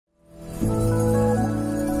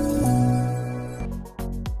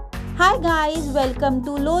Hi guys, welcome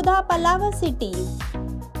to Lodha Palava City,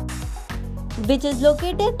 which is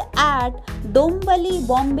located at Dombivli,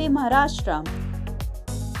 Bombay, Maharashtra.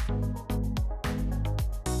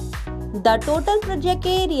 The total project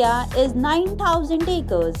area is 9,000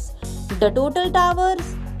 acres. The total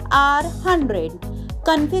towers are 100.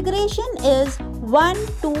 Configuration is 1,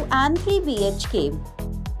 2 and 3 BHK.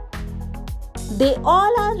 They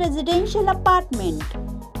all are residential apartment.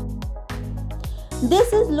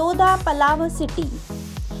 This is Lodha Palava City.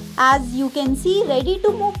 As you can see, ready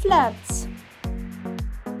to move flats.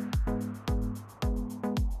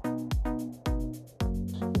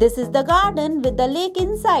 This is the garden with the lake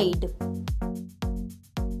inside.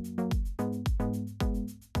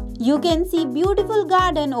 You can see beautiful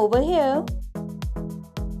garden over here.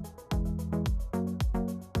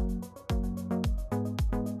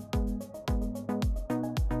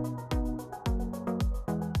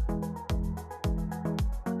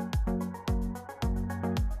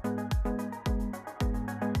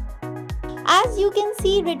 As you can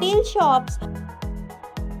see, retail shops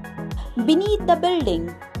beneath the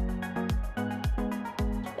building.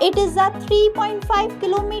 It is a 3.5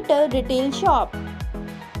 kilometer retail shop.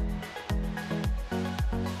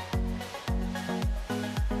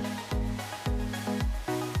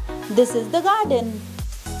 This is the garden.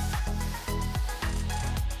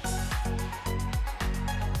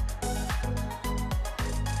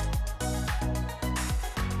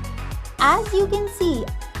 As you can see,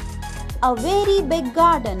 a very big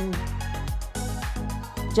garden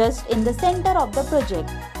just in the center of the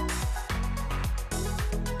project.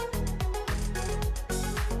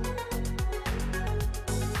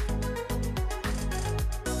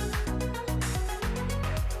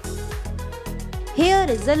 Here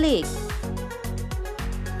is a lake.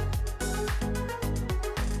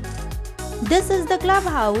 This is the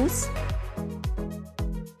clubhouse.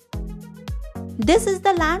 This is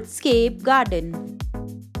the landscape garden.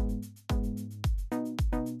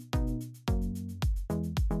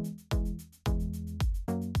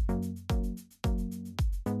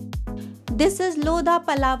 This is Lodha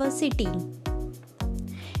Palava City.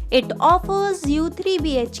 It offers you 3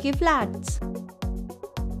 BHK flats.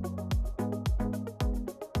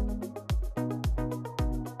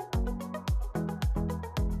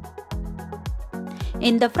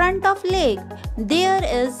 In the front of lake, there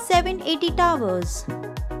is 780 towers.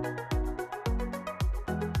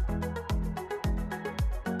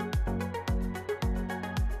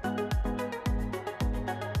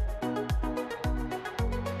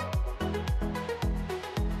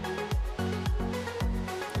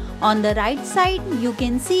 On the right side, you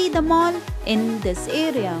can see the mall in this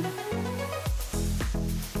area.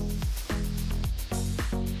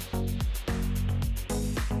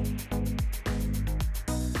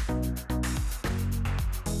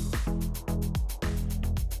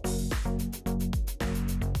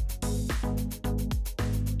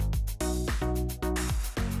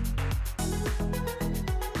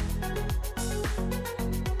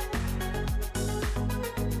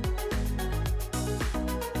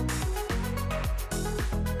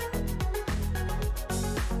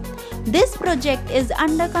 This project is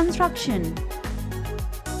under construction.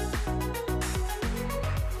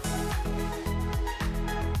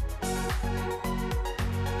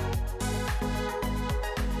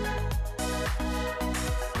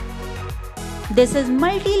 This is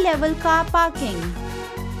multi-level car parking.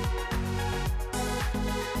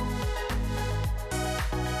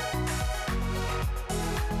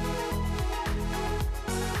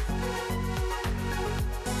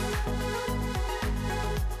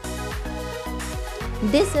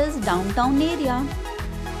 This is downtown area.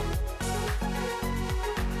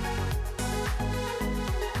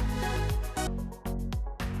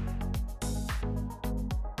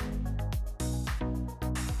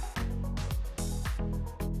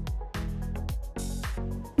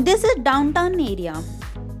 This is downtown area.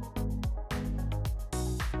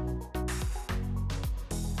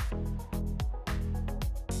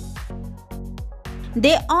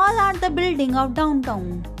 They all are the building of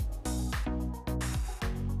downtown.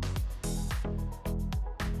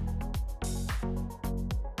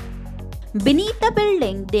 Beneath the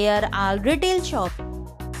building, there are retail shops.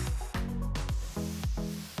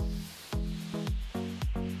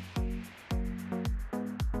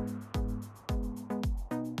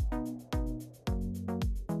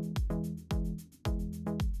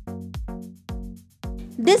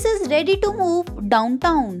 This is ready to move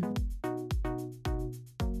downtown.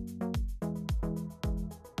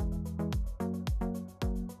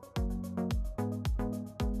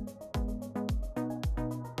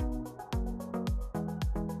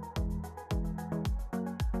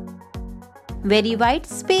 Very wide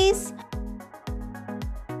space.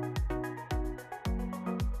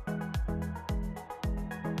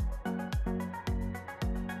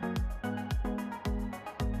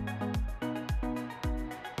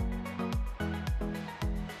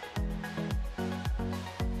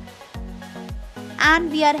 And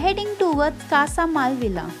we are heading towards Casa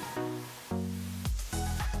Marvella.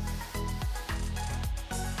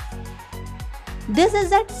 This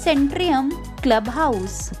is at Centrium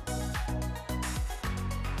Clubhouse.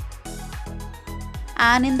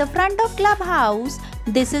 And in the front of Clubhouse,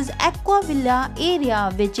 this is Aquaville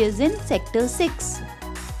area which is in Sector 6.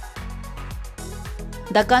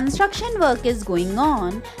 The construction work is going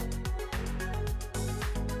on.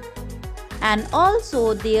 And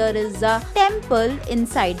also there is a temple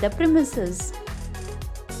inside the premises.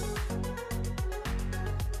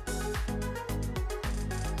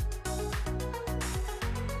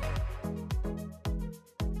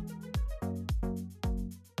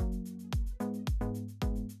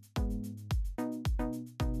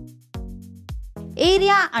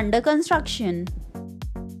 Area under construction.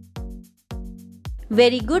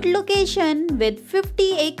 Very good location with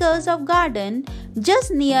 50 acres of garden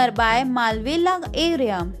just nearby Marvella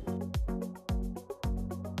area.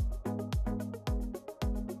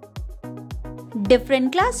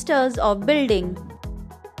 Different clusters of building.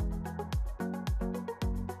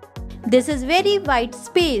 This is very wide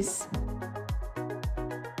space.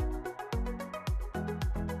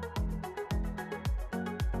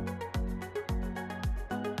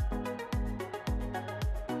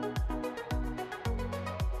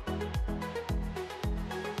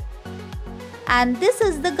 And this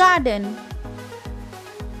is the garden.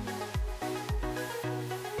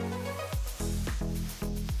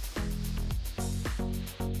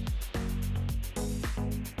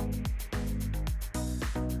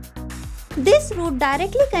 This route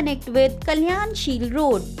directly connects with Kalyan Shil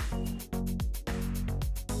road.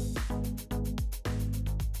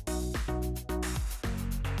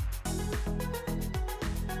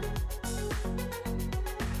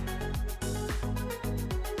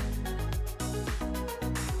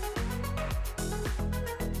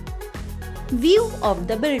 View of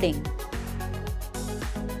the building.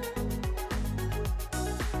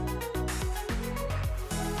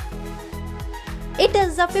 It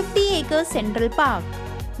is a 50-acre central park.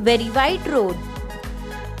 Very wide road.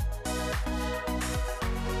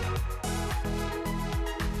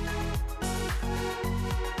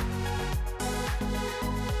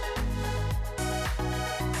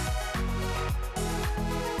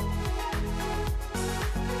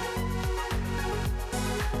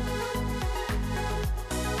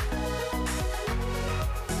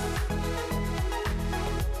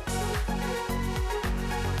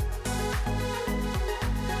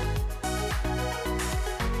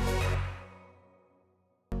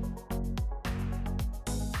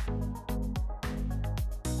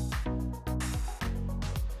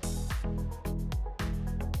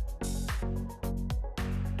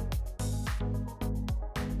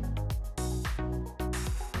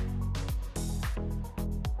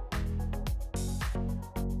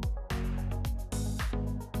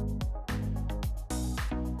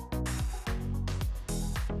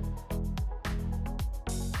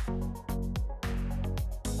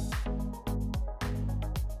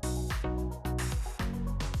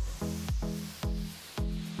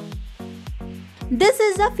 This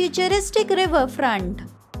is a futuristic riverfront.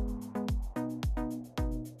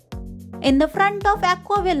 In the front of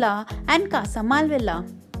Aquaville and Casa Marvella.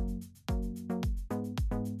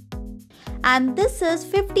 And this is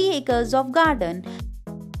 50 acres of garden.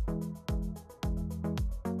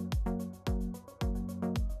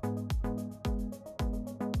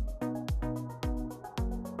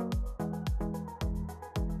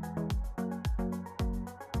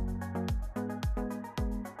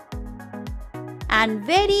 And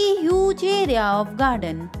very huge area of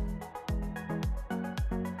garden.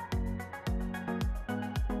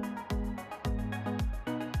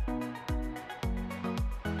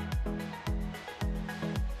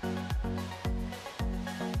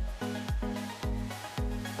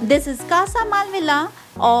 This is Casa Marvella,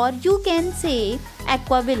 or you can say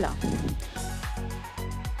Aquaville.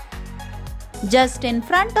 Just in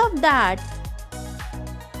front of that,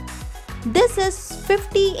 this is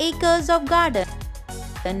 50 acres of garden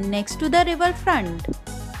next to the riverfront.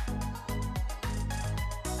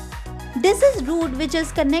 This is route which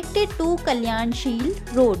is connected to Kalyan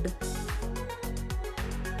Shil road.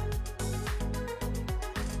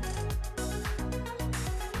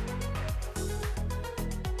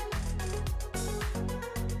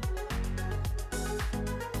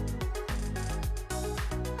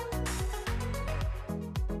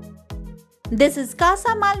 This is Casa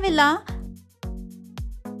Marvella.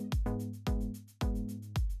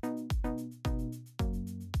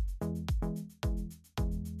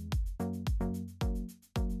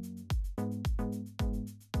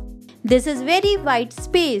 This is very wide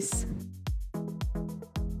space.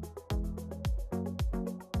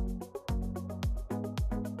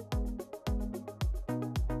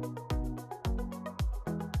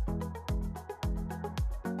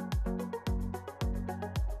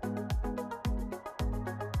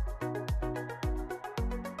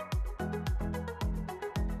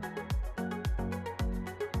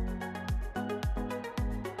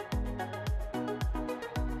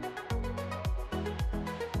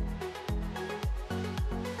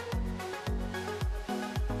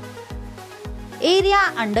 Area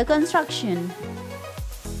under construction.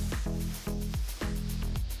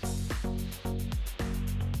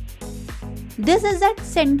 This is at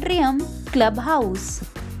Centrium Clubhouse.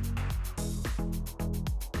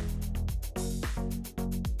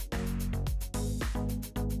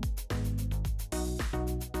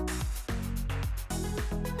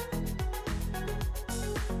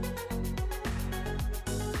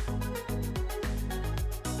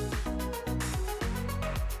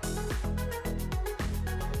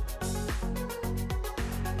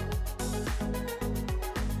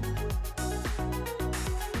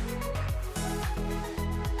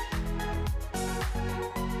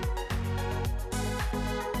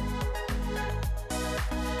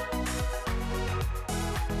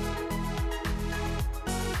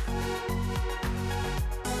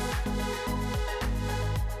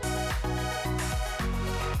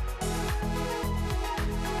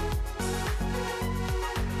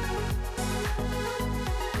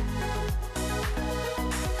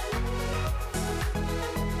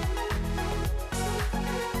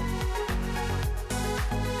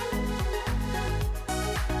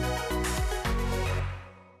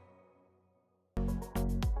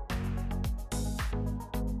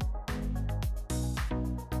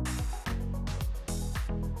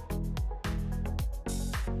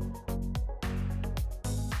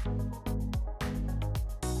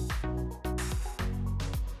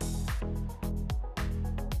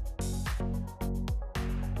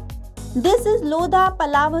 This is Lodha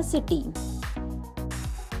Palava City.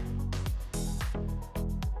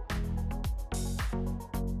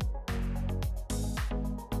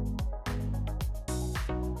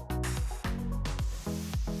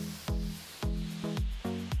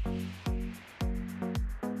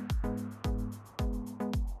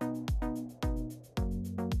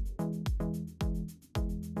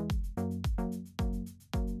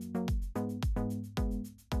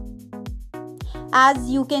 As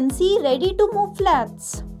you can see, ready to move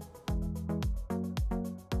flats.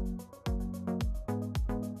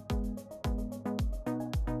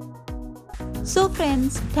 So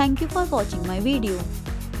friends, thank you for watching my video.